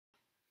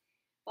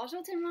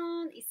Bonjour tout le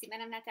monde, ici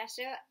Madame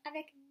Natasha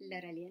avec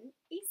Laureline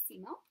et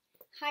Simon.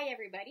 Hi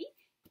everybody,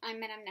 I'm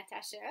Madame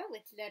Natasha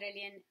with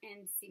Laureline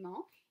and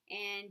Simon.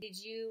 And did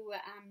you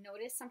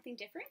notice something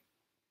different?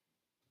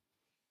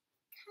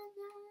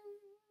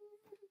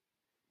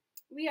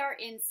 We are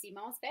in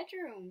Simon's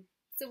bedroom,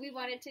 so we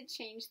wanted to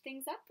change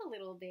things up a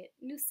little bit.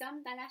 Nous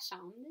sommes dans la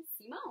chambre de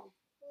Simon.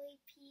 Oui,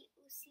 puis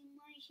aussi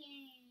moi j'ai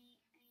un lit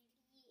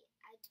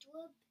à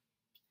double,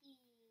 puis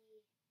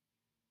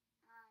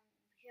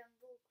j'aime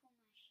beaucoup ma chambre.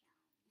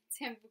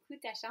 Tu aimes beaucoup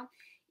ta chambre.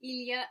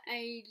 Il y a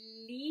un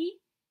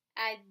lit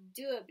à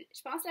double.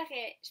 Je pense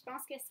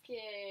que ce qu'il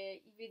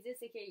veut dire,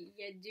 c'est qu'il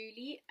y a deux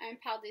lits, un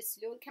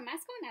par-dessus l'autre. Comment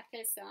est-ce qu'on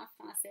appelle ça en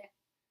français?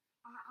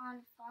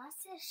 En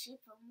français, je sais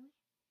pas moi.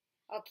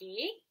 OK.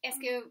 Est-ce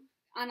que,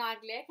 en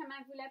anglais,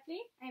 comment vous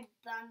l'appelez? Un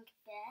bunk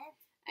bed.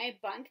 Un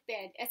bunk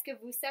bed. Est-ce que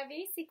vous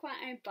savez c'est quoi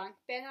un bunk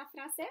bed en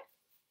français?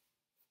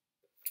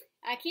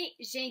 OK,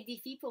 j'ai un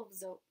défi pour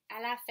vous autres. À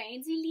la fin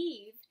du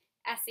livre,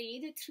 essayez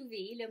de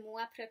trouver le mot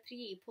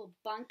approprié pour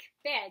bunk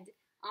bed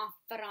en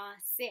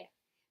français.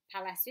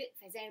 Par la suite,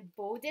 faites un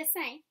beau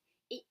dessin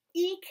et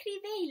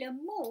écrivez le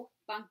mot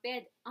bunk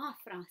bed en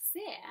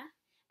français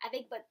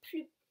avec votre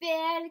plus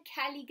belle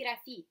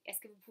calligraphie. Est-ce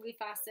que vous pouvez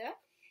faire ça?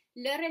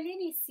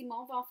 Laureline et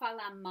Simon vont faire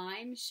la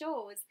même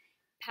chose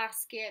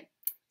parce que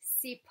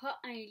c'est pas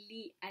un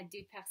lit à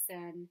deux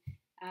personnes.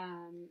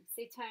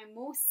 C'est un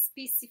mot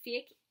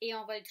spécifique et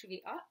on va le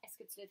trouver. Ah, est-ce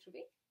que tu l'as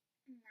trouvé?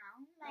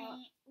 Non,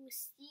 mais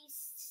aussi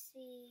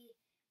c'est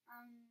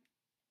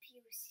puis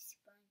aussi c'est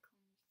pas une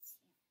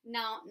compétition.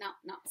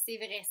 Non, c'est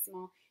vrai,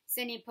 Simon. Ce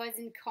n'est pas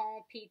une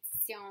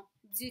compétition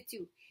du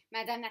tout.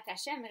 Madame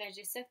Natacha aimerait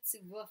juste ça que tu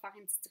vas faire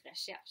une petite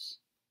recherche.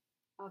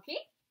 OK?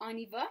 On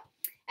y va.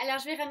 Alors,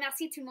 je vais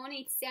remercier tout le monde qui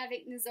est ici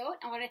avec nous autres.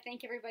 I want to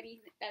thank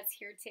everybody that's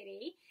here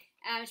today.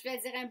 Je vais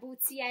dire un beau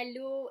petit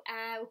allô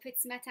au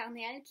petit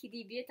maternel qui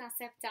débute en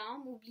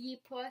septembre. N'oubliez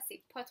pas,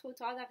 c'est pas trop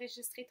tard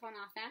d'enregistrer ton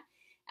enfant.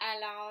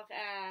 Alors,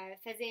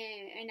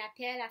 faisez un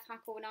appel à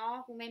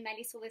Franco-Nord ou même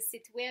aller sur le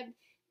site web.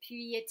 Puis,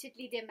 il y a toutes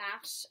les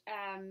démarches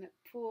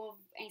pour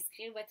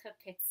inscrire votre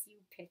petit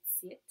ou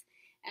petite.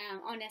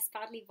 On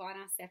espère les voir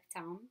en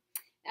septembre.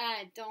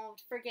 Don't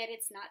forget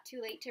it's not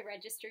too late to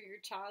register your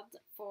child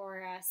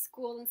for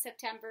school in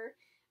September.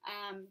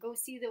 Go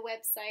see the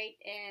website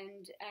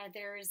and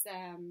there's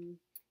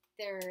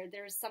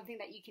something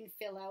that you can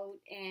fill out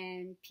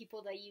and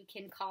people that you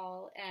can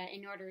call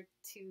in order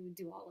to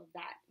do all of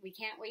that. We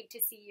can't wait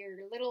to see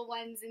your little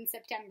ones in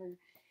September.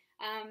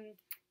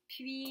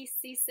 Puis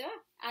c'est ça.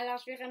 Alors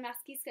je vais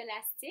remercier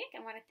Scholastic. I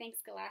want to thank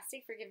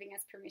Scholastic for giving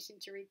us permission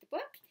to read the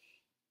book.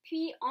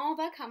 Puis on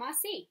va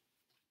commencer.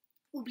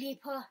 Oubliez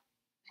pas.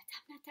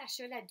 Madame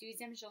Natacha, la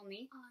deuxième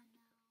journée. Oh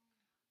non.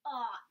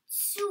 Oh,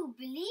 tu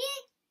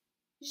oublies?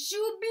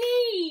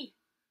 J'oublie!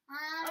 Moi,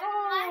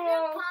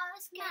 je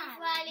pense que je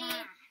vais aller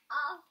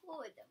en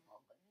haut de mon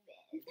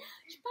bed.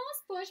 Je pense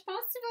pas. Je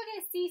pense que tu vas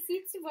rester ici.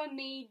 Tu vas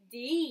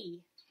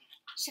m'aider.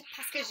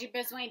 Parce que j'ai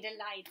besoin de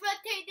l'aide. Je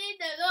vais t'aider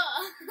de là.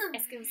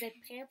 Est-ce que vous êtes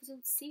prêts, vous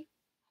autres aussi?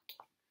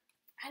 OK.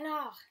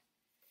 Alors,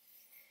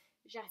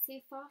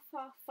 j'essaie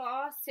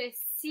fort.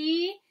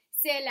 Ceci,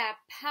 c'est la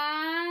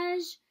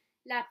page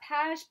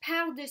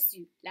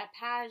par-dessus. La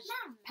page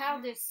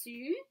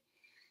par-dessus.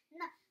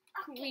 Non.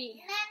 Okay.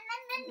 Oui.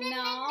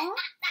 Non.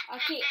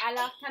 OK,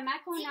 alors comment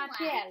qu'on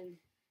appelle?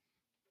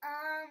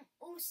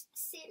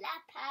 C'est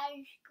la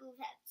page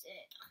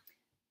couverture.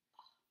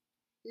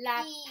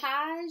 La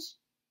page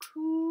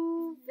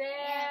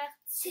couverture.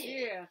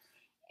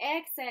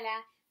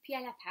 Excellent. Puis à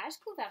la page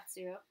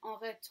couverture, on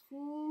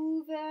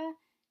retrouve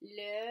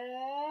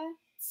le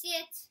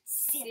titre.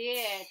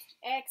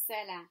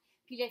 Excellent.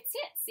 Puis le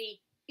titre, c'est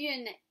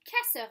une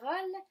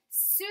casserole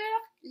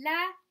sur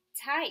la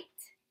tête.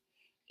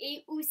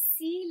 Et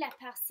aussi, la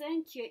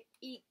personne qui a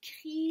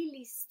écrit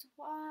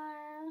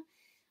l'histoire,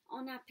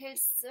 on appelle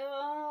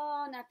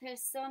ça.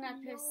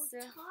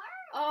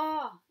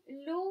 Oh,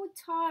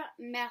 l'auteur.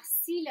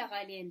 Merci,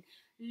 Laureline.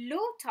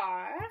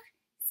 L'auteur,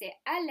 c'est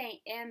Alain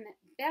M.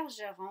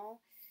 Bergeron.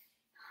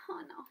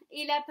 Oh non.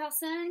 Et la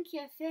personne qui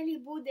a fait les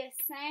beaux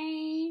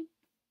dessins,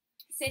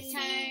 c'est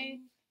un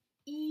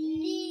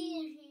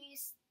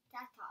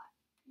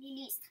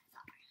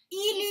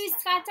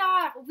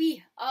illustrateur,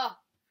 oui. Ah,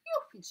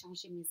 je vais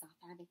changer mes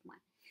enfants avec moi.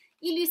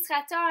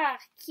 Illustrateur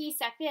qui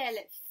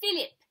s'appelle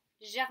Philippe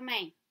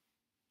Germain.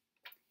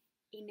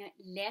 Et notre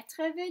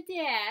lettre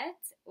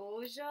vedette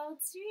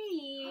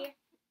aujourd'hui.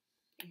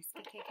 Est-ce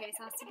que quelqu'un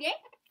s'en souvient?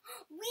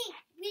 Oui,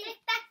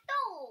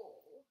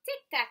 tic-tac-toe.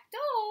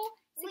 Tic-tac-toe.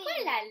 C'est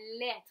quoi la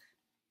lettre,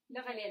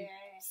 Laureline?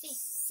 C.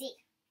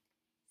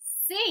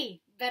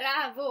 C.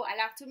 Bravo.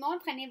 Alors, tout le monde,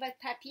 prenez votre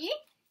papier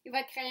et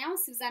votre crayon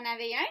si vous en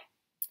avez un.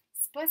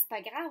 C'est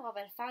pas grave, on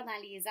va le faire dans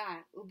les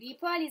airs. N'oubliez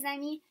pas, les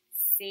amis,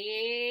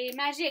 c'est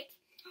magique.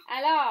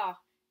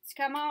 Alors, tu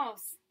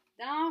commences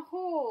d'en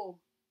haut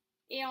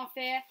et on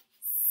fait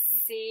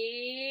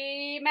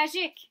C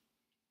magique.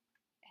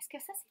 Est-ce que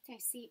ça, c'est un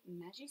C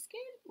majuscule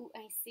ou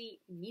un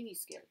C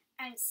minuscule?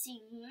 Un C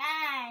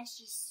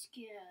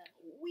majuscule.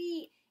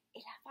 Oui. Et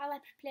l'affaire la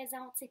plus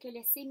plaisante, c'est que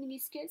le C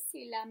minuscule,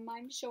 c'est la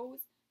même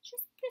chose,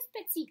 juste plus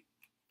petit.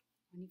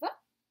 On y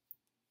va?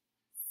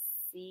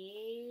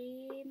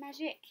 C'est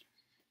magique.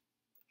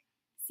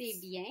 C'est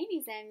bien,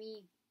 les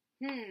amis.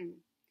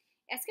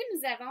 Est-ce que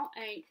nous avons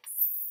un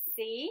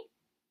C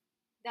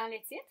dans le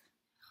titre?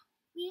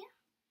 Oui.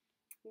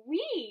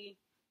 Oui.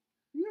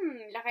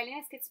 Laureline,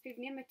 est-ce que tu peux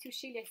venir me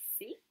toucher le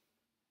C?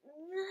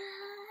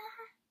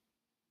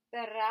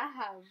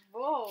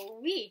 Bravo,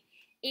 oui.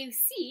 Et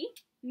aussi,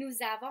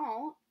 nous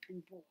avons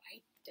une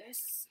boîte de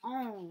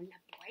son. La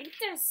boîte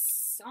de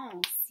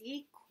son,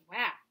 c'est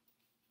quoi?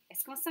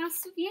 Est-ce qu'on s'en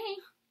souvient?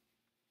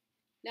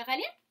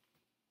 Laureline?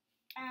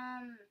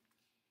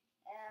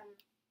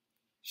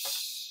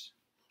 Chut.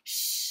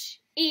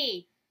 Ch.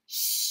 Et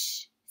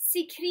ch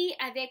s'écrit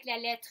avec la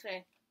lettre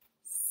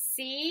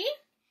C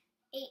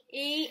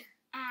et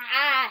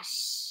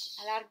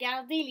H. Alors,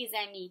 regardez, les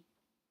amis.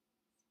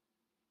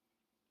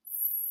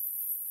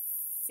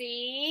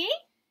 C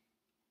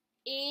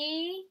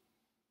et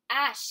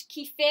H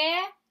qui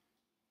fait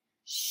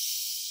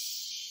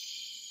ch.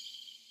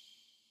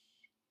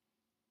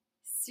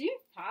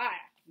 Super.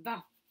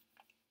 Bon.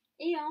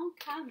 Et on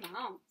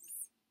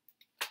commence.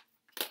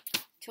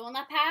 Tourne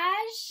la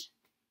page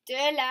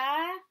de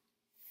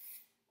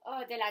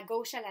la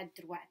gauche à la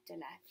droite. De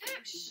la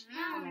gauche à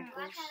la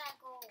Droite gauche. à la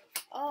gauche.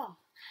 Oh,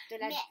 de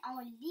la Mais on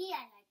lit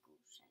à la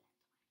gauche.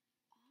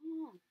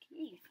 Oh, ok.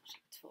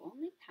 Je tourne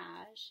les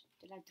pages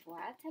de la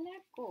droite à la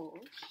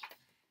gauche.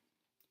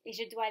 Et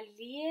je dois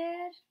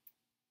lire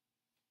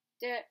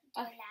de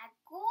la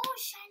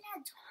gauche à la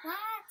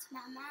droite,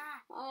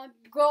 maman.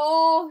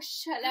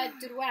 Gauche à la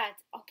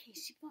droite. Ok, je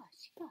sais pas.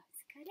 C'est correct.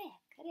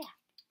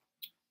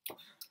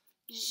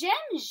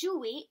 J'aime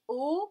jouer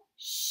au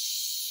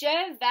chevalier.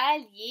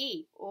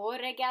 Oh,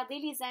 regardez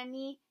les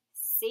amis,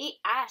 c'est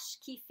H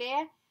qui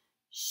fait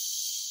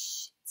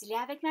ch. Dis-le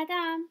avec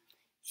madame.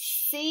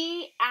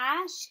 C'est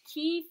H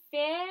qui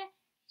fait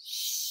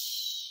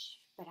ch.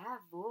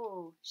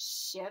 Bravo,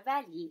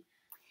 chevalier.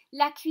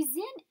 La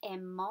cuisine est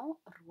mon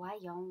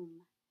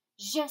royaume.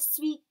 Je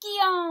suis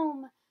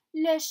Guillaume,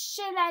 le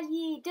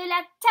chevalier de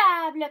la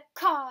table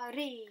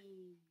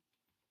carrée.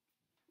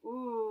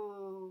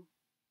 Ouh.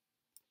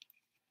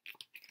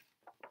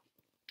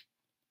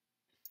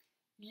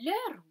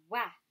 Le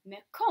roi me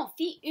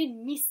confie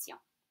une mission.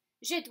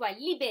 Je dois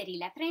libérer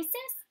la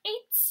princesse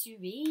et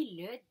tuer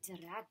le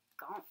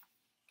dragon.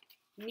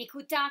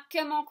 N'écoutant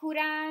que mon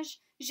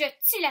courage, je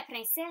tue la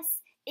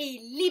princesse et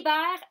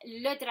libère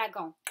le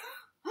dragon.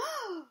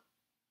 Oh!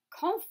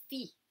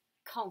 Confie.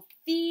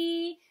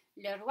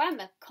 Le roi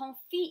me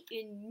confie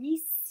une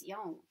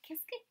mission.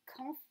 Qu'est-ce que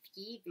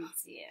confier veut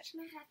dire? Je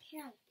me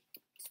rappelle.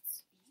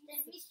 La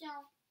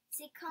mission,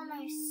 c'est comme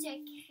un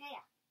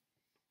secret.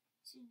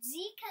 Tu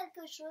dis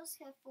quelque chose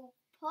qu'il ne faut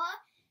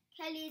pas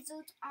que les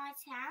autres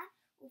entendent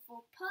ou il ne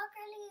faut pas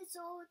que les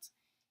autres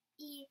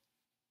ils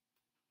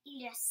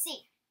le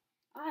savent.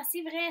 Ah,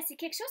 c'est vrai, c'est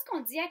quelque chose qu'on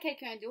dit à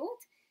quelqu'un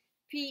d'autre,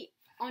 puis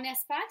on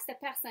espère que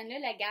cette personne-là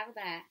la garde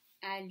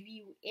à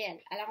lui ou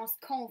elle. Alors, on se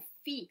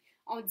confie.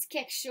 On dit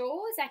quelque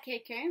chose à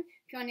quelqu'un,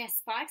 puis on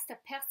espère que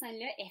cette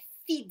personne-là est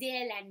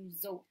fidèle à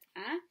nous autres.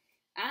 Hein?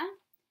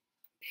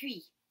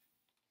 Puis,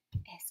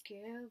 est-ce que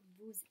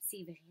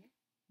c'est vrai?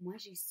 Moi,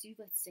 j'ai su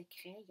votre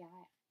secret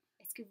hier.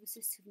 Est-ce que vous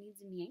vous souvenez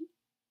du mien?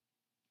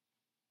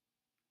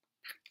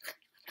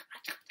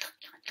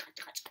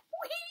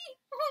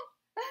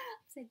 Oui!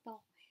 C'est bon.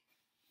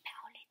 Mais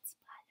on ne le dit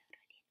pas à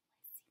Laureline ou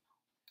à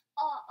Simon.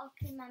 Oh,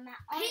 ok, maman.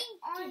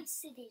 On le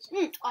sait déjà.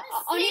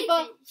 On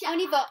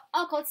y va.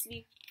 On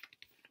continue.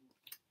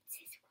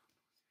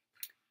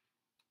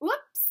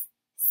 Oups!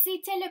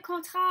 C'était le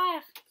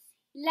contraire.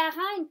 La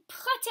reine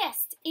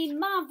proteste et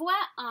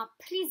m'envoie en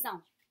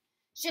prison.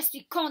 Je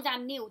suis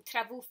condamnée aux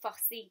travaux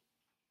forcés.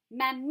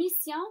 Ma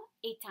mission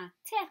étant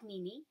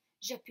terminée,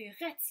 je peux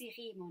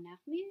retirer mon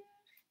armure.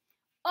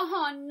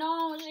 Oh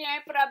non, j'ai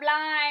un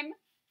problème.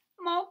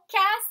 Mon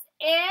casque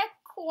est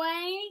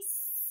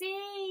coincé.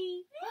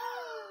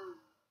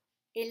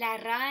 Et la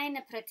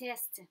reine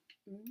proteste.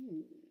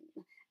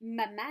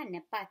 Maman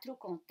n'est pas trop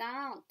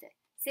contente.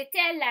 C'est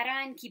elle, la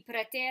reine, qui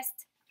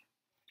proteste.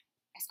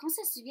 Est-ce qu'on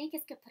se souvient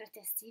qu'est-ce que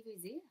protester veut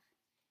dire?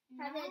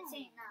 Ça veut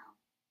dire non.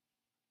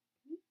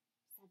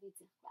 Ça veut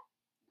dire quoi?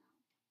 Non.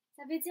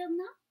 Ça veut dire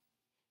non?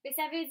 Mais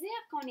ça veut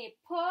dire qu'on n'est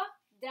pas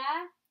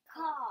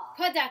d'accord.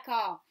 Pas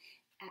d'accord.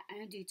 À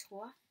 1, 2,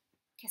 3,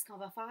 qu'est-ce qu'on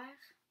va faire?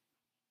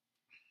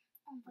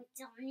 On va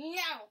dire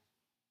non.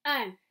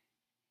 1,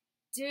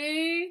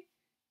 2,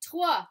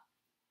 3.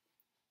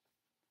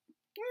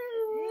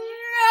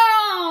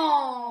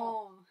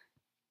 Non!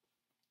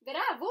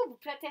 Bravo, vous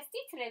protestez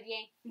très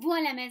bien. Vous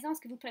à la maison,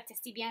 est-ce que vous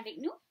protestez bien avec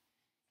nous?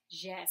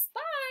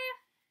 J'espère.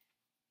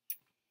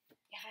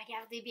 Et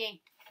regardez bien.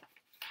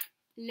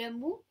 Le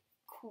mot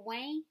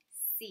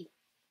coincé.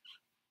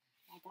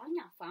 La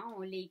dernière fois,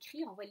 on l'a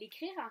écrit, on va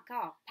l'écrire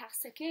encore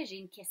parce que j'ai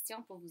une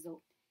question pour vous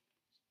autres.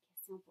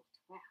 J'ai une question pour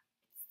toi,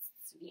 si tu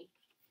te souviens.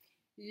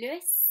 Le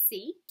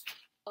C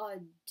a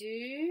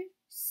 2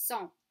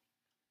 sons.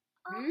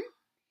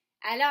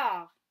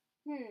 Alors,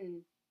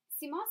 Simon,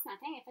 ce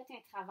matin, a fait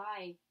un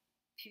travail.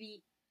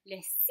 Puis,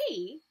 le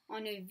C,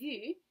 on a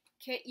vu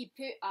qu'il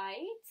peut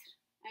être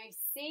un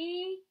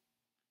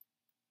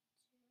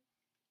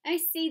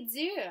C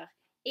dur.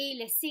 Et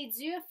le C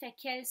dur fait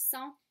quel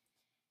son?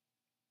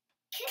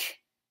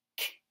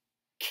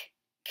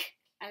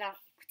 Alors,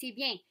 écoutez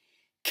bien.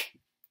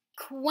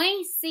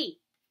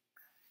 Coincé.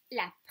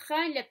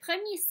 Le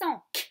premier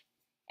son,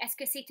 est-ce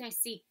que c'est un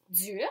C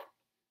dur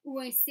ou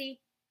un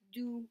C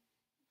doux?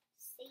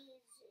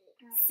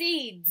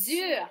 C'est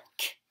dur.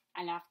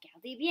 Alors,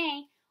 regardez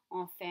bien.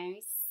 On fait un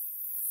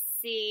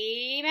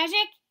C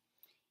magique.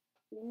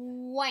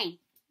 Ouin.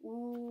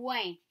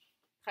 Ouin.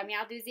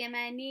 Première, deuxième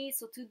année,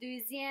 surtout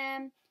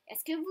deuxième.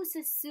 Est-ce que vous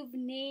vous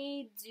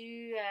souvenez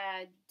de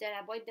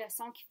la boîte de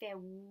son qui fait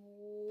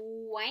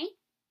ouin?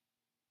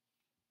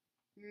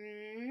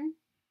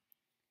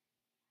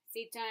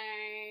 C'est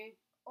un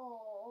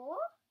O.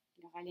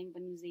 Laureline va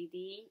nous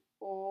aider.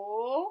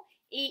 O.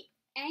 Et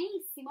un,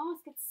 Simon,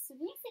 est-ce que tu te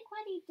souviens c'est quoi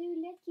les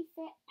deux lettres qui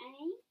fait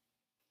un?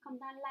 Comme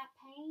dans le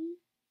lapin?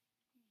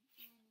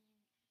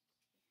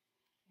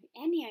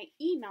 Un N et un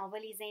I, mais on va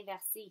les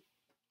inverser.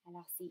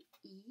 Alors, c'est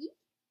I.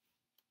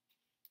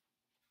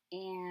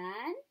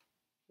 N.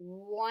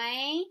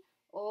 Ouin.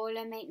 Oh,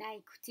 là, maintenant,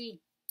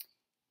 écoutez.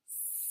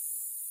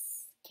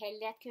 Quelle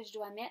lettre que je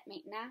dois mettre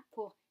maintenant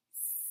pour...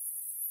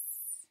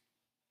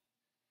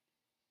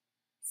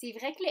 C'est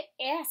vrai que le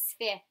S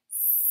fait...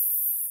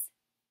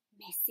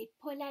 Mais c'est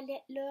pas la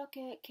lettre là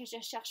que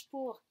je cherche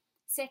pour.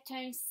 C'est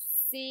un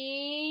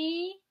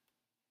C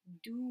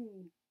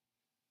doux.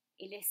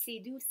 Et le C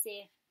doux,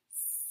 c'est...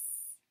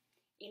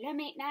 Et là,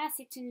 maintenant,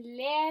 c'est une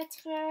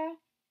lettre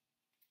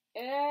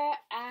E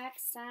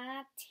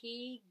accent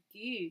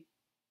aigu.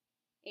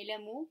 Et le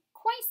mot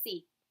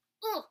coincé.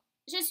 Oh,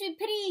 je suis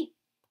pris.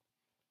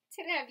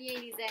 Très bien,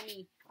 les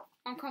amis.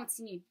 On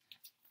continue.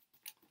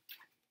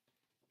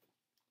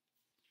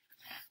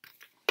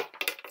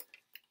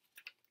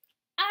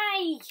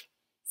 Aïe!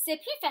 C'est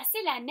plus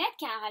facile à mettre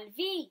qu'à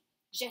enlever.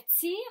 Je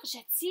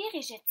tire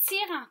et je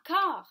tire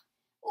encore.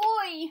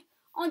 Oui,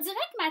 on dirait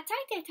que ma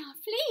tête est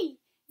enflée.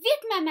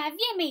 Vite, maman,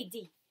 viens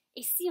m'aider.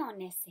 Et si on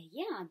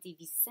essayait en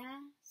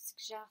dévissant,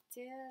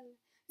 suggère-t-elle?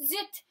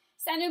 Zut,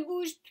 ça ne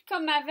bouge plus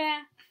comme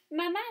avant.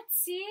 Maman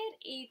tire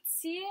et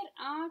tire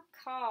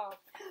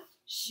encore.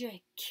 Je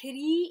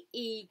crie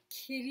et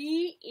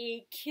crie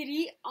et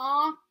crie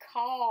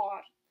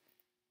encore.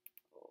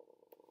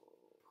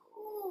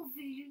 Pauvre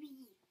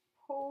lui.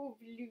 Pauvre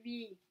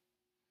lui.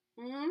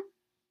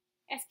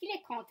 Est-ce qu'il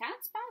est content,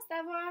 tu penses,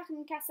 d'avoir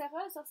une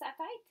casserole sur sa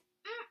tête?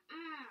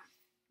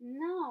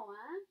 Non,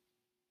 hein?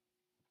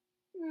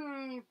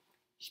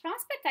 Je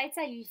pense peut-être que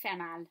ça lui fait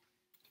mal.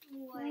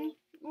 Oui.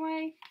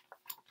 Oui.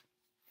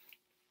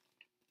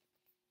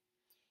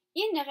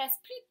 Il ne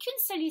reste plus qu'une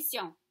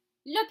solution.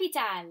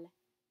 L'hôpital.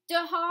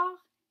 Dehors,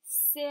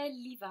 c'est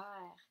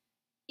l'hiver.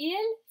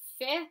 Il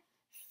fait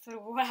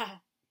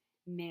froid.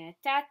 Mais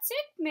ta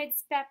tuque, me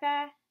dit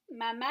papa.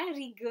 Maman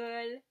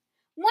rigole.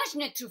 Moi, je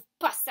ne trouve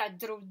pas ça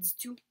drôle du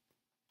tout.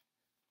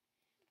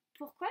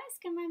 Pourquoi est-ce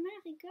que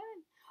maman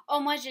rigole? Oh,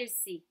 moi, je le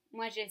sais.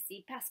 Moi, je le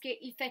sais. Parce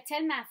qu'il fait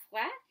tellement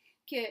froid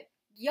que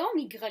Guillaume,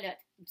 il grelotte.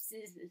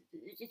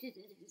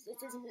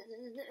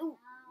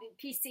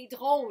 Puis c'est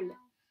drôle.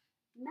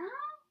 Non?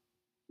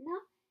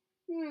 Non?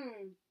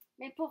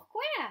 Mais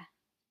pourquoi?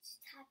 Tu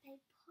te rappelles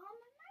pas,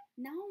 maman?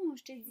 Non,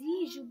 je te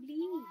dis,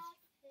 j'oublie.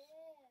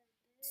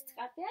 Tu te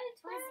rappelles,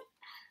 toi? Vas-y.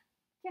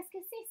 Qu'est-ce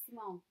que c'est,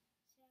 Simon?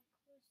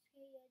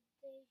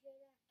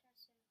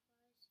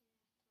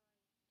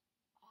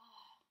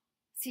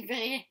 C'est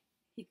vrai.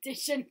 Il a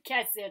déjà une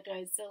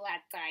casserole sur la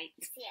tête.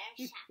 C'est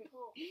un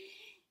chapeau.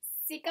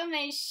 C'est comme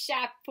un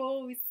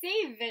chapeau,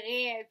 c'est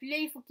vrai. Puis là,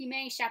 il faut qu'il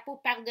mette un chapeau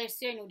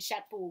par-dessus un autre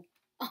chapeau.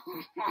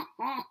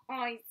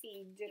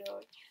 C'est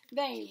drôle.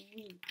 Ben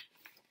oui.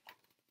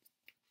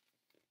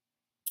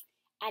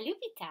 À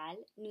l'hôpital,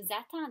 nous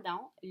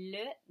attendons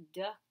le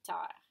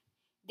docteur.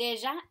 Des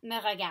gens me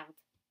regardent.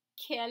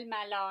 Quel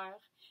malheur!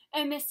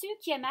 Un monsieur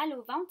qui a mal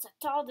au ventre se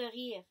tord de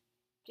rire.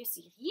 Plus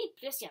il rit,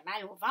 plus il a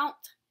mal au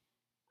ventre.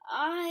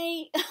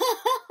 Aïe!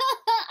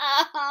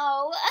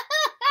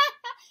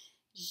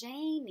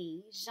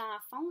 Gênée,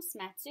 j'enfonce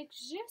ma tuque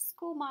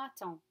jusqu'au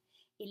menton.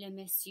 Et le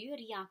monsieur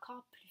rit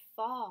encore plus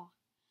fort.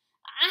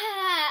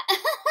 Ah!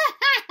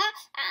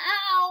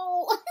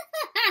 Aouh!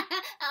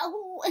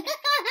 Aouh!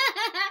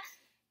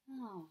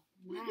 Oh,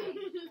 man!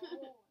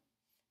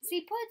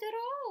 C'est pas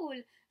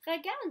drôle!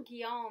 Regarde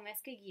Guillaume.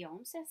 Est-ce que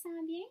Guillaume se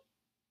sent bien?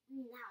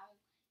 Non,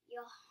 il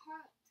a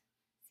honte.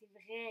 C'est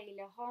vrai, il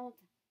a honte.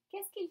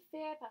 Qu'est-ce qu'il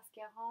fait parce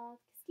qu'il a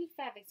honte? Qu'est-ce qu'il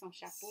fait avec son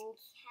chapeau? On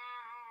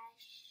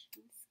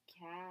se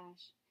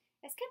cache.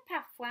 Est-ce que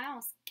parfois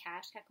on se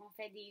cache quand on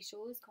fait des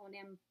choses qu'on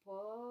n'aime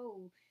pas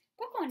ou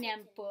pas qu'on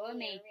n'aime pas,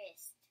 mais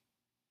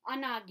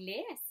en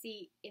anglais,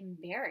 c'est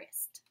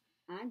embarrassed.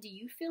 Hein? Do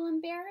you feel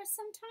embarrassed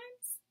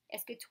sometimes?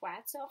 Est-ce que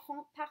toi, tu as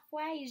honte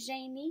parfois et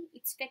gêné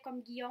et tu fais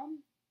comme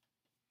Guillaume?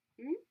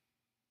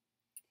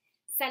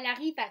 Ça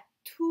l'arrive à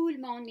tout le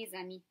monde, les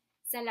amis.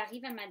 Ça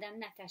l'arrive à Madame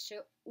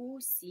Natacha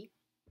aussi.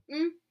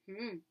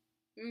 Mhm.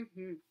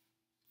 Mhm.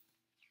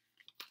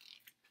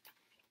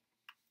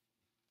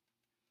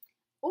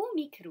 Au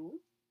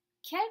micro,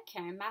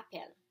 quelqu'un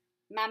m'appelle.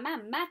 Maman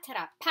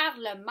m'attrape par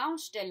le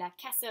manche de la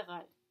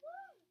casserole.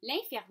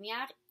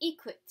 L'infirmière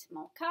écoute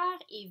mon cœur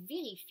et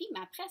vérifie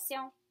ma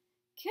pression.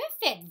 Que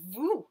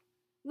faites-vous?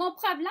 Mon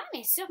problème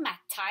est sur ma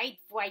tête,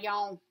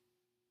 voyons.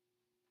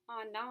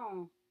 Oh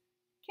non.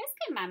 Qu'est-ce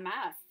que maman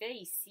a fait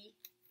ici?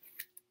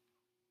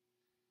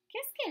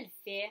 Qu'est-ce qu'elle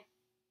fait?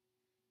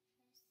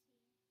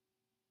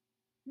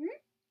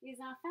 Les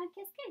enfants,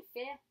 qu'est-ce qu'elle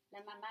fait,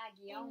 la maman à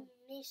Guillaume?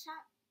 Méchant.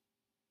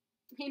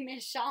 Elle est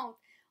méchante.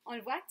 On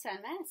le voit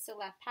actuellement sur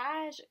la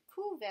page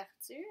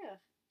couverture.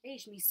 Et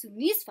je m'ai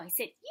souvenue ce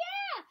fois-ci.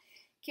 Yeah!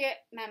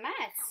 Que maman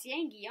elle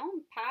tient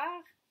Guillaume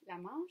par la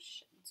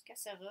manche du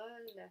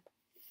casserole.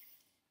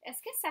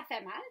 Est-ce que ça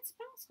fait mal, tu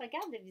penses?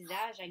 Regarde le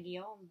visage à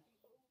Guillaume.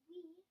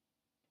 Oui.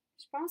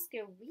 Je pense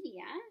que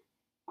oui, hein?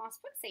 Je pense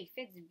pas que ça lui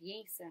fait du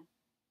bien, ça.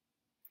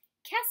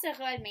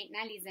 Casserole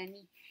maintenant, les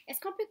amis.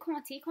 Est-ce qu'on peut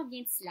compter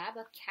combien de syllabes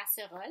a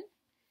casserole?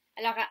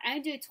 Alors, à 1,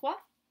 2,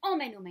 3, on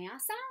met nos mains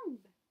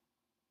ensemble.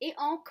 Et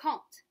on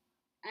compte.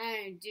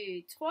 1,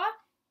 2, 3,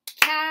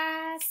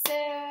 casserole.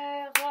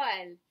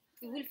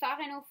 Pouvez-vous le faire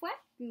une autre fois?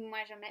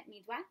 Moi, je vais mettre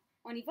mes doigts.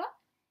 On y va?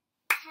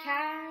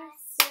 Casserole.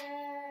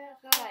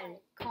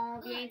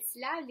 Combien de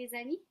syllabes, les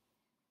amis?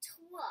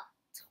 3.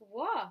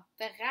 3.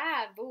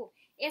 Bravo.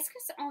 Est-ce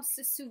qu'on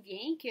se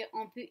souvient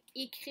qu'on peut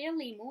écrire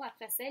les mots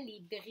après ça,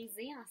 les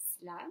briser en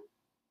syllabes?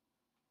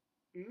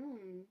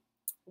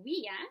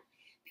 Oui, hein?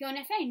 Puis on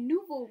a fait un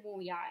nouveau mot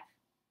hier.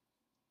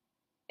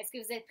 Est-ce que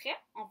vous êtes prêts?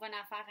 On va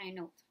en faire un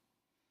autre.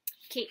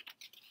 OK.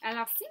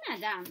 Alors, si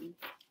madame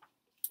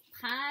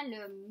prend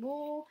le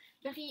mot...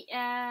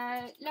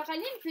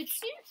 Laureline,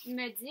 peux-tu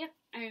me dire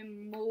un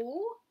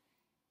mot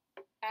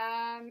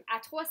à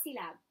 3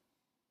 syllabes?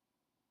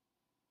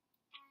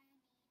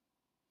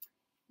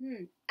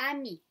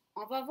 Ami.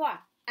 On va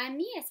voir.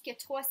 Ami, est-ce qu'il y a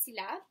 3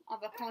 syllabes? On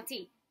va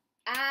compter.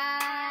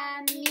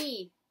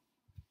 Ami.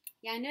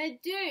 Il y en a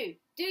 2.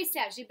 2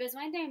 syllabes. J'ai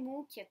besoin d'un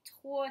mot qui a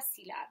 3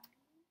 syllabes.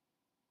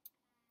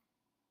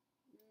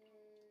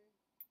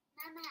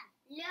 Maman.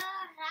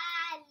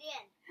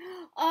 Laureline.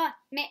 Ah,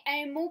 mais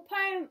un mot, pas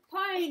un nom.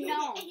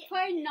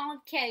 Pas un nom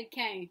de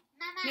quelqu'un.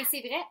 Maman. Mais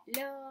c'est vrai,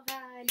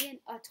 Laureline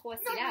a 3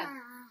 syllabes.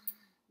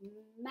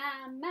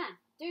 Maman.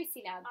 2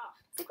 syllabes. Ah.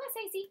 C'est quoi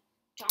ça ici?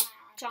 Chomp,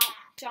 chomp,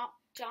 chomp,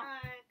 chomp. Un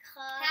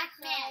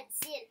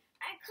crocodile.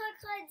 Un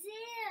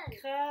crocodile.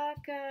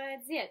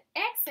 Crocodile.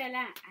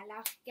 Excellent.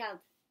 Alors,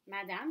 regarde,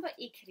 madame va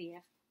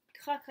écrire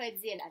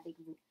crocodile avec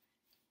vous.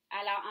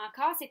 Alors,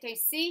 encore, c'est un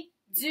C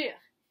dur.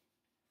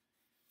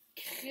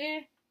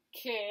 C'est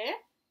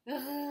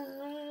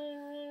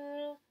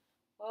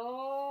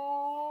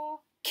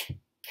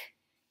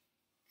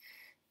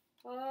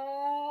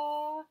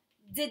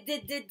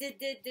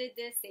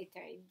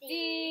un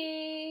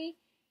D.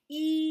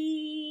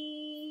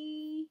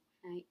 I.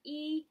 Un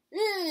I.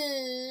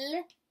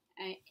 L.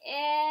 Un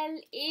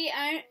L et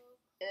un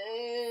E.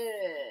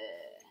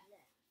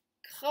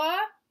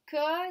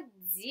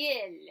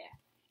 Crocodile.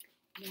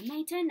 Mais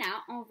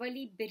maintenant, on va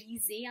les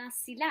briser en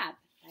syllabes.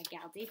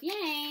 Regardez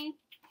bien.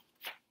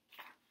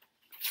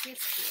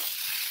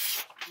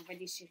 On va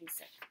déchirer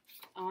ça.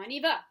 On y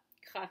va.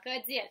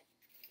 Crocodile.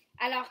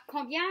 Alors,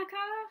 combien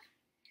encore?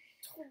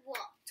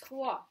 3.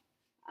 3.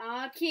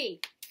 OK.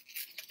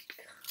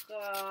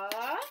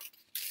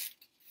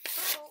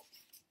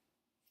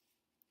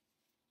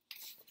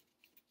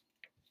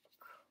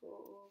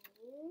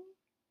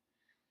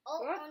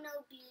 On a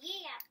oublié.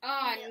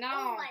 Oh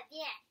non.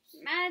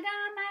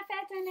 Madame a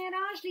fait une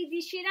erreur. Je l'ai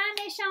déchiré en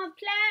méchante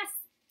place.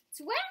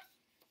 Tu vois?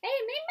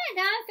 Hey, même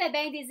madame fait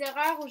bien des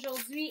erreurs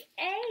aujourd'hui.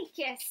 Hey,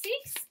 qu'est-ce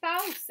qui se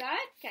passe,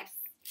 hein? Qu'est-ce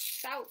qui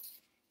se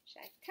passe?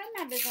 J'ai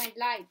tellement besoin de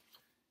l'aide.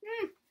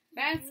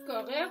 Ben, c'est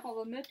correct. On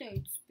va mettre un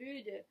petit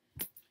peu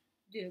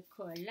de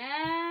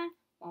collant.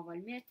 On va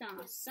le mettre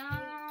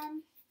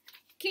ensemble.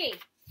 OK.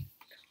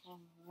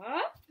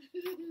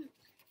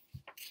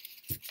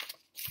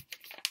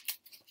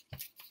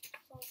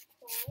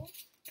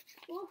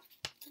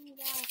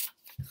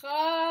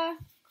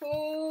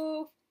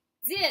 Crocodile.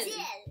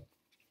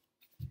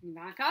 Il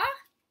va encore?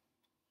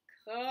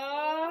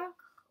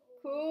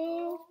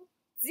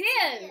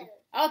 Crocodile.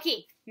 OK,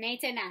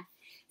 maintenant,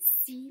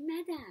 si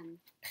madame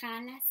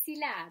prend la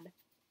syllabe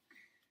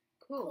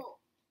co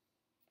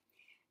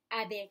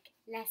avec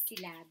la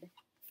syllabe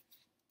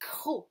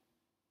cro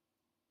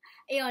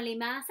et on les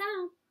met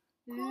ensemble.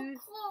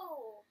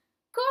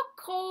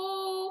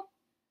 Cocro.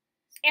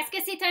 Est-ce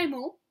que c'est un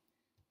mot?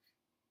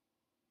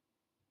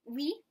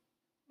 Oui.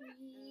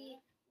 Oui,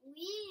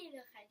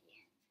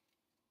 Laureline.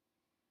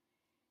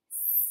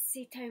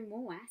 C'est un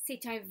mot, hein?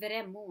 C'est un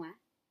vrai mot, hein?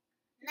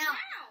 Non.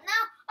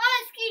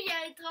 Oh, excuse,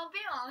 j'avais trompé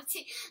moi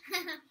aussi.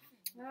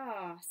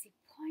 Ah, c'est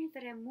pas un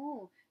vrai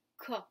mot.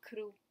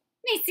 Cocro.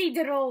 Mais c'est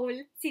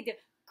drôle. C'est de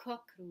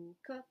cocro.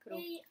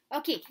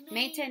 OK,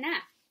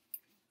 maintenant,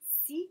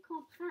 si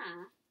on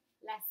prend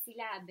la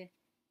syllabe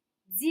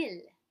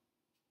dil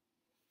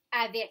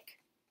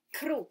avec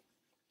cro,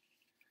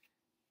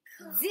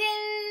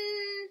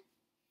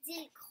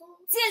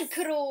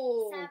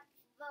 Dilcro. Ça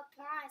va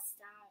pas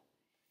ensemble.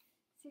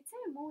 C'est-tu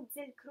un mot,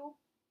 dilcro?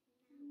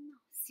 Non.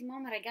 Simon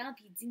me regarde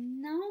et il dit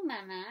non,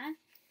 maman.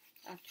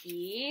 OK,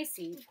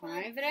 c'est pas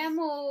un vrai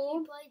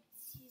mot.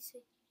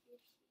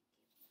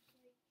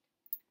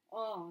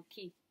 Oh, OK.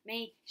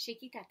 Mais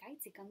shaker ta tête,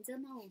 c'est comme dire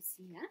non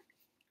aussi, hein?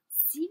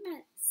 Si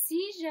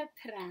je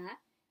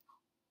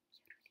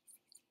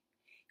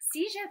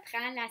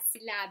prends la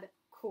syllabe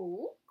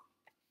co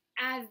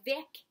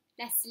avec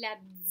la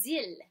syllabe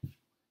dil.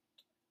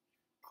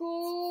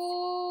 Codil.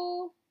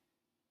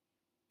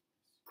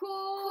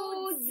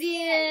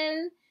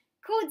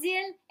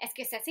 Codil. Est-ce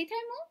que ça, c'est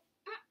un mot?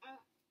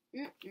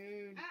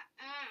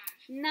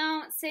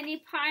 Non, ce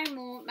n'est pas un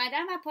mot.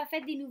 Madame n'a pas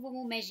fait des nouveaux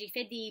mots, mais j'ai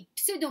fait des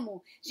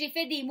pseudo-mots. J'ai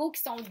fait des mots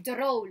qui sont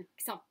drôles,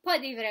 qui sont pas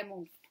des vrais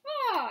mots.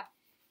 Ah!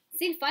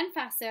 C'est le fun de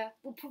faire ça.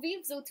 Vous pouvez,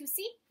 vous autres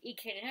aussi,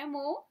 écrire un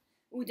mot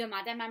ou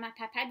demander à maman,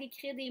 papa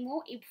d'écrire des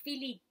mots et vous pouvez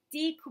les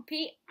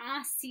découper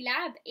en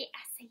syllabes et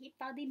essayer de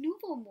faire des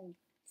nouveaux mots.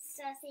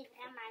 Ça, c'est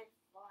vraiment le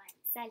fun.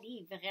 Ça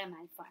l'est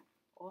vraiment le fun.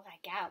 Oh,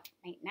 regarde.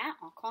 Maintenant,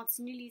 on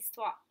continue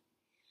l'histoire.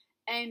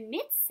 Un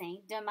médecin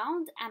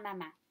demande à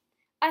maman,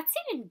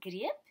 a-t-il une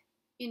grippe?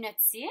 Une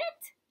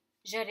otite?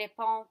 Je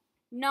réponds,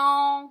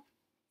 non,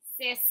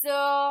 c'est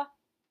ça.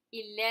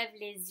 Il lève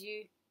les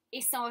yeux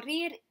et son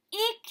rire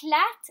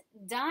éclate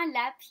dans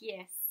la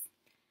pièce.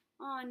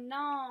 Oh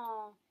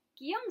non!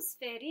 Guillaume se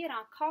fait rire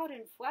encore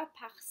une fois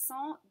par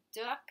son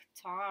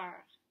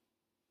docteur.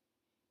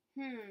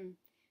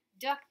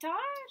 Docteur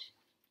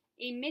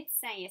et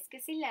médecin, est-ce que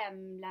c'est la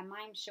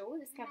même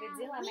chose? Est-ce que ça veut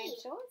dire la même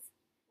chose?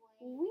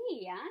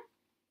 Oui, hein?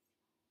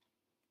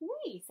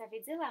 Oui, ça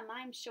veut dire la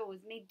même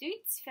chose, mais deux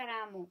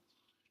différents mots.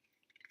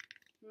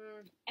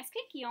 Est-ce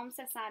que Guillaume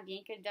se sent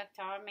bien que le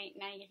docteur,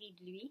 maintenant, il rit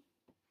de lui?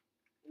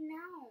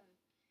 Non.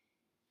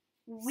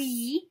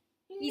 Oui,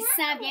 il se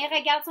sent bien.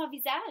 Regarde son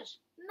visage.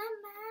 Maman.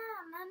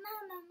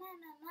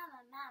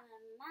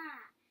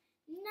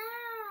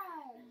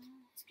 Non.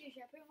 Est-ce que je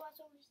peux voir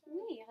son visage?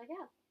 Oui,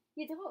 regarde.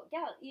 Il est drôle.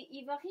 Regarde,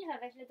 il va rire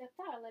avec le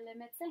docteur, là, le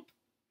médecin.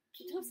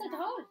 Tu trouves ça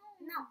drôle?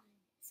 Non.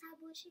 Sa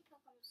bouche n'est pas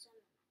comme ça,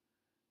 maman.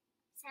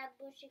 Sa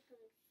bouche est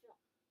comme ça.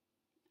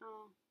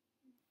 Oh.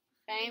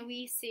 Ben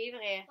oui, c'est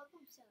vrai. Pas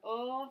comme ça.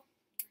 Oh,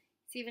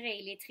 c'est vrai,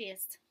 il est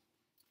triste.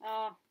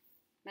 Oh,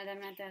 Madame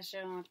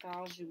Natacha,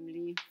 encore,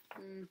 j'oublie.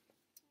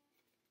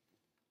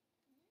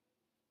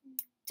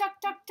 Toc,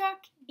 toc,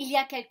 toc. Il y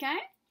a quelqu'un?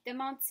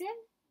 Demande-t-il.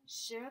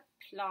 Je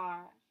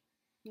pleure.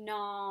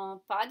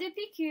 Non, pas de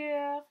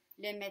piqûre.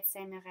 Le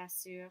médecin me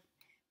rassure.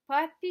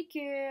 Pas de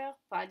piqûre,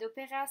 pas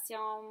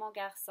d'opération, mon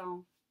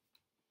garçon.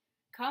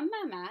 Comme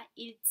maman,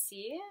 il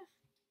tire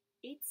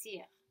et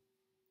tire.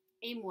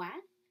 Et moi,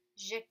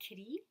 je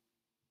crie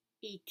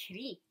et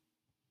crie.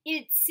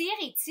 Il tire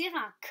et tire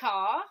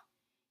encore.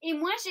 Et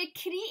moi, je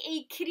crie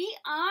et crie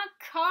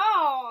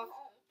encore.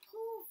 Oh,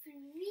 pauvre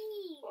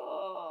lui.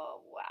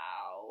 Oh,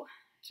 wow.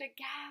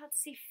 Regarde,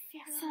 ses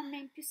fesses sont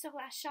même plus sur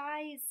la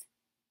chaise.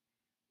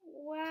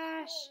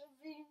 Wesh.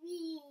 Pauvre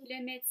lui.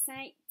 Le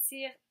médecin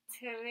tire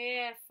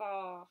très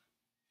fort.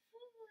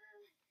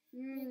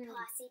 Il est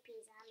pas assez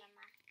pesant,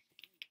 maman.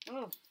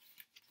 Oh.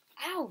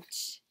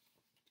 Ouch!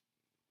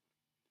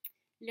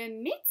 Le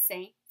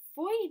médecin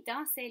fouille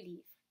dans ses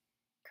livres.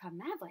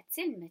 Comment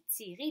va-t-il me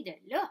tirer de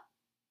là?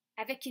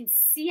 Avec une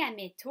scie à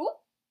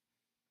métaux?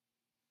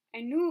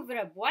 Un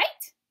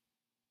ouvre-boîte?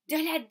 De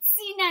la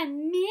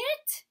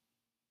dynamite?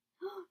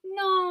 Oh,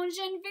 non,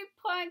 je ne veux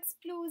pas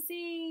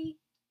exploser.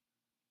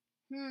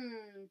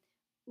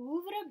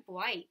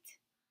 Ouvre-boîte.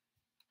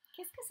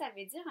 Qu'est-ce que ça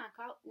veut dire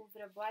encore,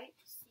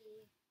 ouvre-boîte?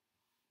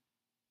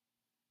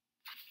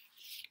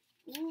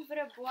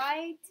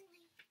 Ouvre-boîte.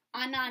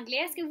 En anglais,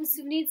 est-ce que vous vous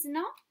souvenez du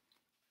nom?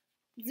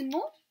 Du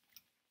mot?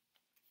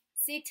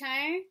 C'est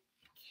un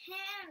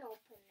Can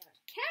opener.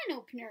 can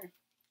opener.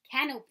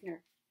 Can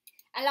opener.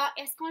 Alors,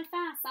 est-ce qu'on le fait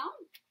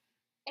ensemble?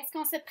 Est-ce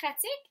qu'on se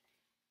pratique?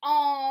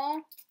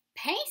 On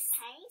pince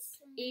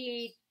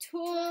et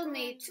tourne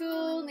et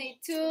tourne et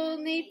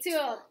tourne et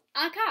tourne.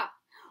 Encore.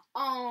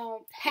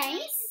 On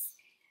pince,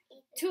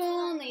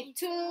 tourne et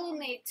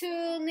tourne et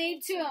tourne et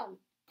tourne.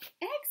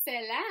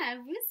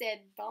 Excellent, vous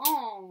êtes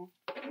bon.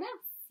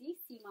 Merci,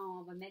 Simon.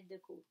 On va mettre de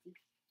côté.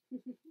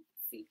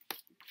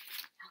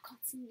 On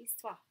continue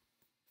l'histoire.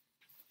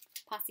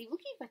 Pensez-vous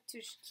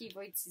qu'il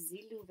va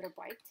utiliser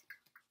l'ouvre-boîte?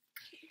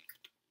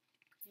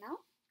 Non?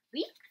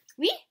 Oui?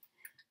 Oui?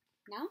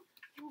 Non?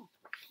 Oh.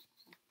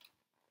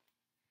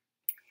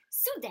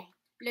 Soudain,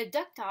 le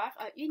docteur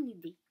a une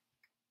idée.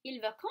 Il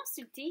va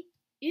consulter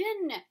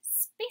une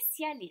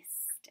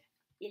spécialiste.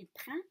 Il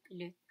prend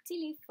le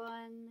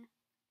téléphone.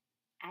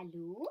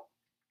 Allô?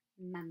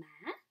 Maman?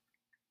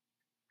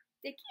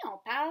 De qui on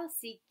parle?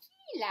 C'est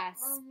qui la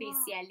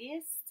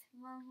spécialiste?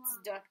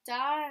 Du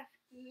docteur?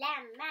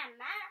 La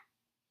maman.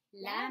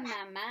 La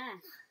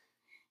maman.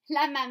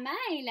 La maman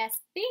est la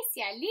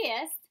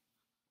spécialiste?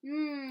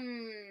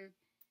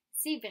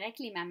 C'est vrai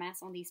que les mamans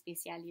sont des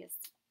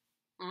spécialistes.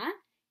 Hein?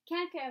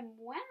 Quand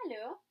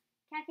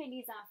quand que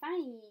les enfants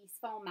ils se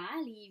font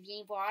mal, ils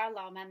viennent voir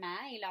leur maman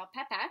et leur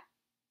papa.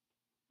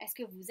 Est-ce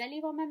que vous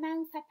allez voir maman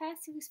ou papa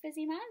si vous se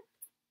faisiez mal?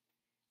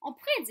 On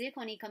pourrait dire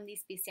qu'on est comme des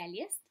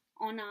spécialistes.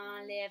 On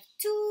enlève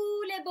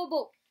tous les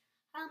bobos.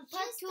 Pas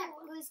juste à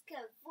cause que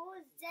vous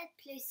êtes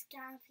plus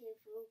grands et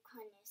vous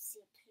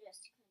connaissez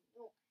plus que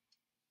nous.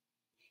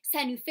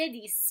 Ça nous fait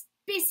des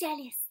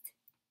spécialistes.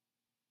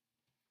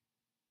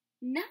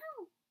 Non!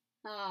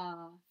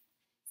 Ah!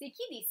 C'est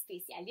qui des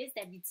spécialistes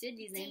d'habitude,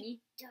 les amis?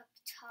 Des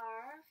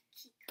docteurs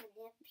qui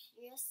connaissent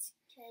plus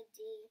que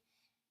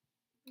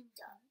des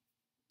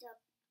docteurs.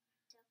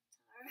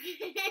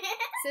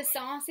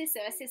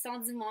 Ce sont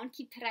du monde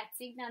qui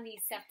pratique dans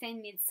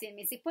certaines médecines.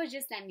 Mais c'est pas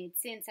juste la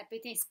médecine. Ça peut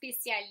être un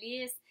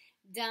spécialiste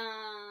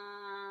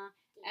dans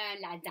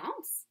la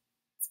danse.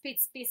 Tu peux être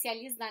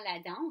spécialiste dans la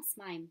danse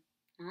même.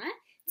 Hein?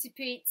 Tu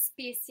peux être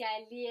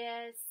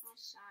spécialiste En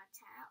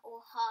chantant, au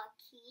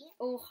hockey.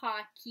 Au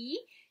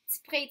hockey.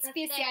 Tu peux être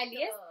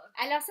spécialiste.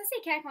 Alors ça,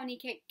 c'est quand on est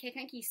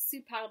quelqu'un qui est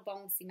super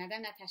bon aussi.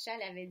 Madame Natacha,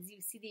 elle avait dit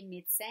aussi des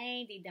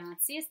médecins, des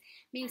dentistes,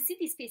 mais aussi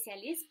des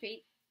spécialistes peut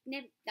être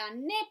dans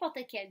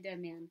n'importe quel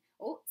domaine.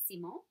 Oh,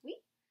 Simon, oui?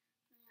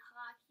 Le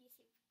hockey,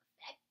 c'est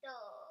perfecto.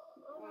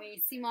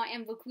 Oui, Simon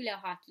aime beaucoup le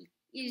hockey.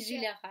 Il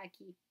joue le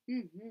hockey.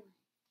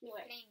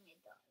 Ouais. Plein de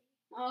médailles.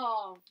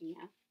 Oh,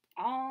 bien.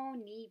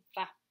 On y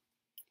va.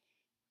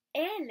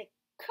 Elle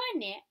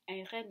connaît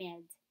un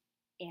remède.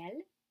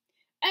 Elle,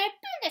 un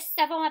peu de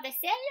savon à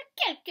vaisselle,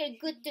 quelques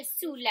gouttes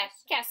sous la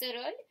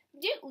casserole,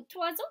 2 ou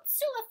 3 autres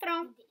sous le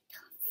front.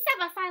 Ça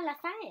va faire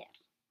l'affaire,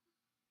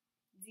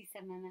 dit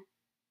sa maman.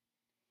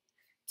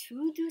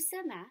 Tout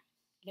doucement,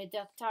 le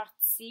docteur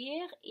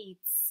tire et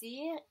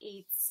tire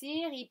et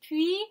tire et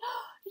puis...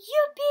 Oh,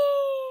 youpi!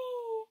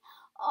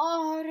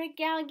 Oh,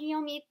 regarde,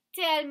 Guillaume, il est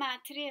tellement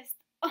triste.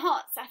 Oh,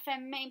 ça fait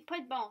même pas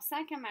de bon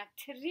sens comment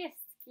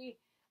triste il est.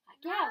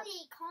 Regarde. Non,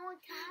 il est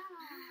content.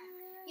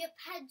 Il a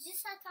perdu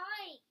sa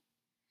tête.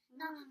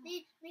 Non,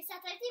 mais sa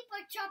tête n'est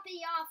pas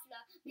choppée off, là.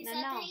 Mais Non,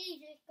 sa non.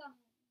 tête est comme...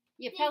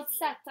 Il a perdu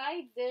sa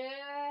tête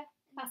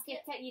parce qu'il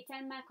est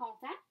tellement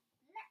content.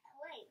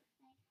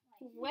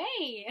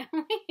 Oui.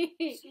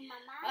 Chez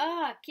maman.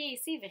 Ah, ok,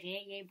 c'est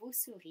vrai. Il a un beau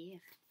sourire.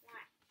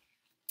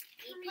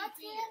 Il est pas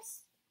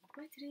triste.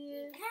 Pas Il est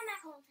triste. vraiment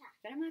content.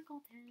 Vraiment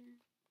content.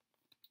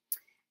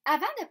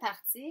 Avant de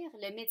partir,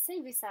 le médecin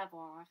veut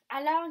savoir.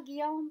 Alors,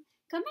 Guillaume,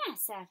 comment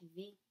c'est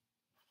arrivé?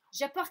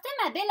 Je portais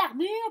ma belle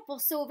armure pour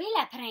sauver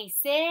la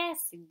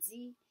princesse, il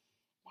dit.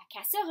 La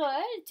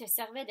casserole te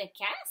servait de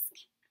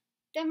casque?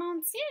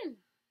 Demande-t-il.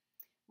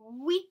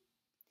 Oui,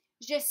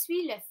 je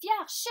suis le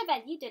fier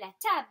chevalier de la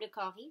table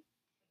carrée.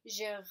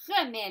 Je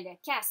remets le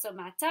casque sur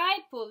ma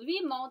tête pour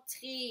lui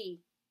montrer.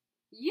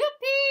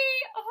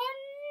 Youpi! Oh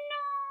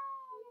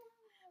non!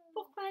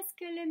 Pourquoi est-ce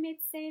que le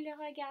médecin le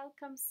regarde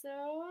comme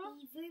ça?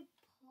 Il veut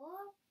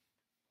pas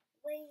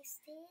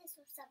waster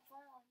son savon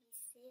en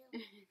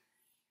vaisselle.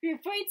 Il ne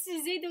veut pas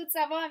utiliser d'autres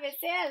savons à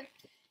vaisselle.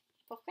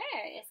 Pourquoi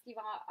est-ce qu'il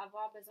va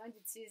avoir besoin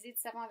d'utiliser du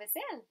savon à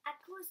vaisselle? À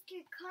cause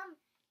que,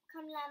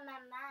 comme la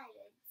maman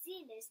l'a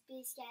dit, le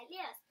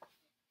spécialiste,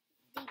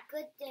 des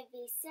gouttes de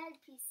vaisselle,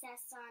 puis ça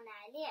s'en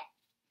allait.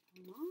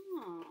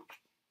 Ah.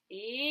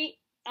 Et...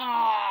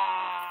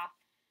 Ah!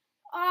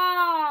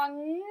 Oh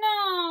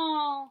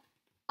non!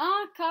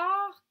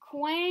 Encore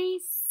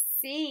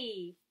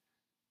coincé.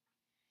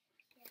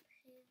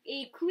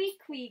 Et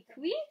qui,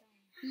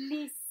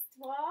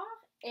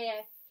 l'histoire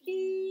est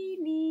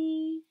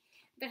finie.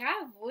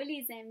 Bravo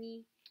les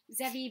amis,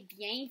 vous avez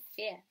bien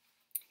fait.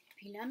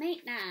 Puis là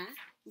maintenant,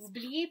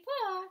 n'oubliez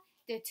pas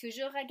de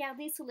toujours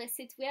regarder sur le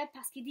site web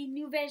parce qu'il y a des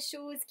nouvelles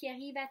choses qui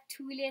arrivent à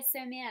toutes les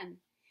semaines.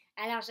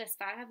 Alors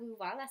j'espère vous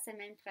voir la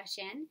semaine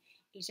prochaine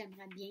et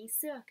j'aimerais bien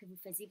ça que vous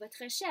fassiez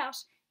votre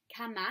recherche.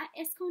 Comment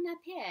est-ce qu'on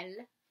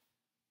appelle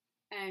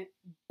un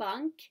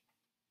bunk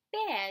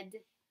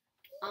bed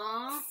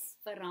en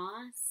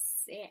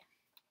français?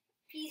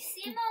 Puis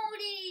c'est mon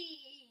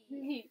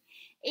lit!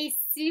 Et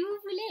si vous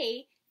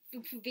voulez,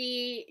 vous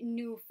pouvez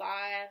nous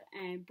faire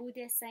un beau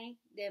dessin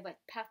de votre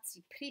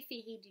partie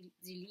préférée du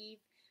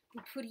livre.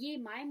 Vous pourriez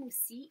même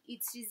aussi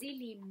utiliser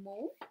les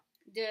mots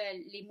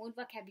de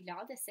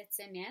vocabulaire de cette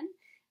semaine.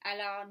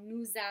 Alors,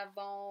 nous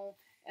avons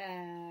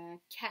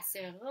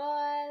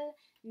casserole,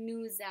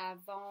 nous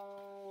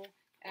avons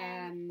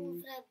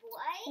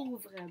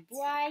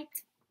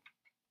ouvre-boîte,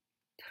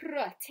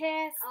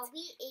 proteste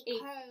et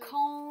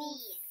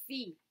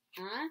confit.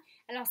 Hein?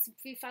 Alors, si vous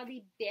pouvez faire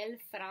des belles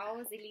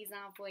phrases et les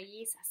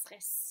envoyer, ça serait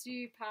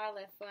super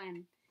le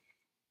fun.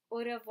 Au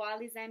revoir,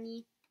 les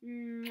amis.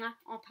 Mouah,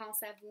 on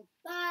pense à vous.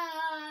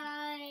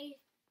 Bye!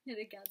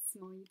 Regarde,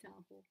 Simon, il est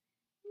en haut.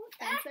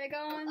 30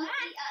 secondes.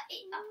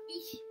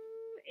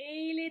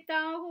 Et il est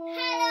en haut.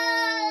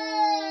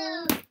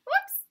 Hello!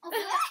 Oups!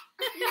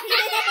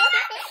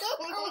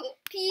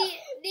 Puis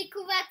les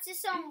couvertures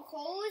sont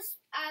roses,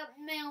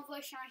 mais on va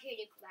changer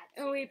les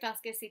couvertures. Oui, parce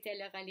que c'était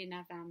Laura Lynn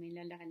avant, mais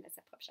là, Laura a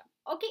sa propre chambre.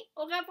 OK,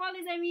 au revoir,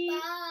 les amis. Bye!